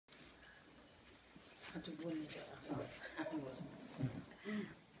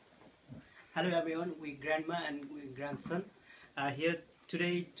Hello everyone, we grandma and we grandson are here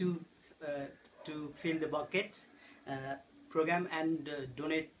today to fill the bucket program and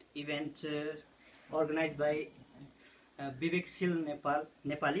donate event organized by Vivekshil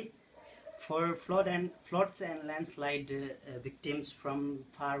Nepali for floods and landslide victims from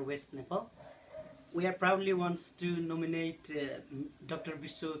far west Nepal. We are proudly wants to nominate Dr.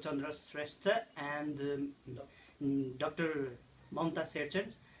 Biswa Chandra Shrestha and Dr. Mamta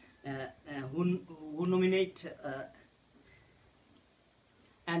Serchan, who nominate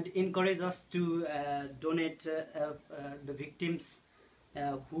and encourage us to donate the victims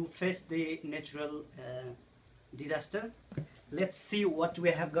who face the natural disaster. Let's see what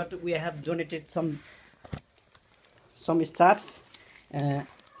we have got. We have donated some stuffs.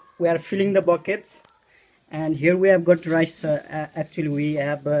 We are filling the buckets, and here we have got rice. Actually, we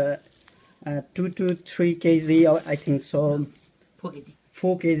have 2 to 3 kg, I think so. 4 kg.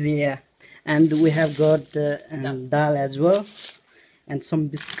 4 kg, yeah. And we have got dal as well, and some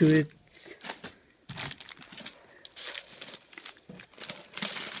biscuits,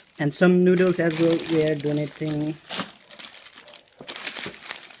 and some noodles as well. We are donating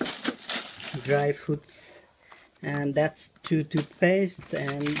dry fruits, and that's 2 toothpaste,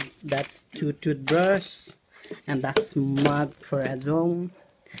 and that's 2 toothbrush, and that's mug for as well,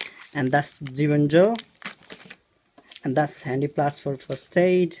 and that's Jivanjo, and that's handy plus for first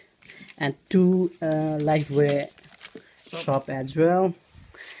aid, and 2 Lifeway shop as well,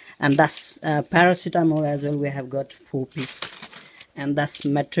 and that's paracetamol as well. We have got 4 pieces, and that's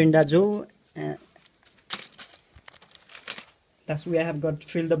Metronidazole. That's we have got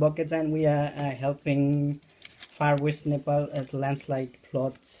filled the buckets, and we are helping far west Nepal as landslide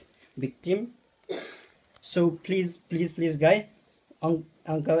floods victim. So please guys,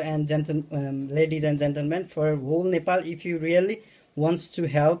 uncle and ladies and gentlemen, for whole Nepal, if you really wants to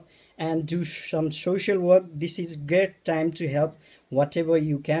help and do some social work, this is great time to help whatever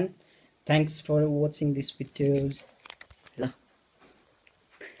you can. Thanks for watching this videos.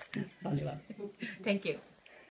 Thank you.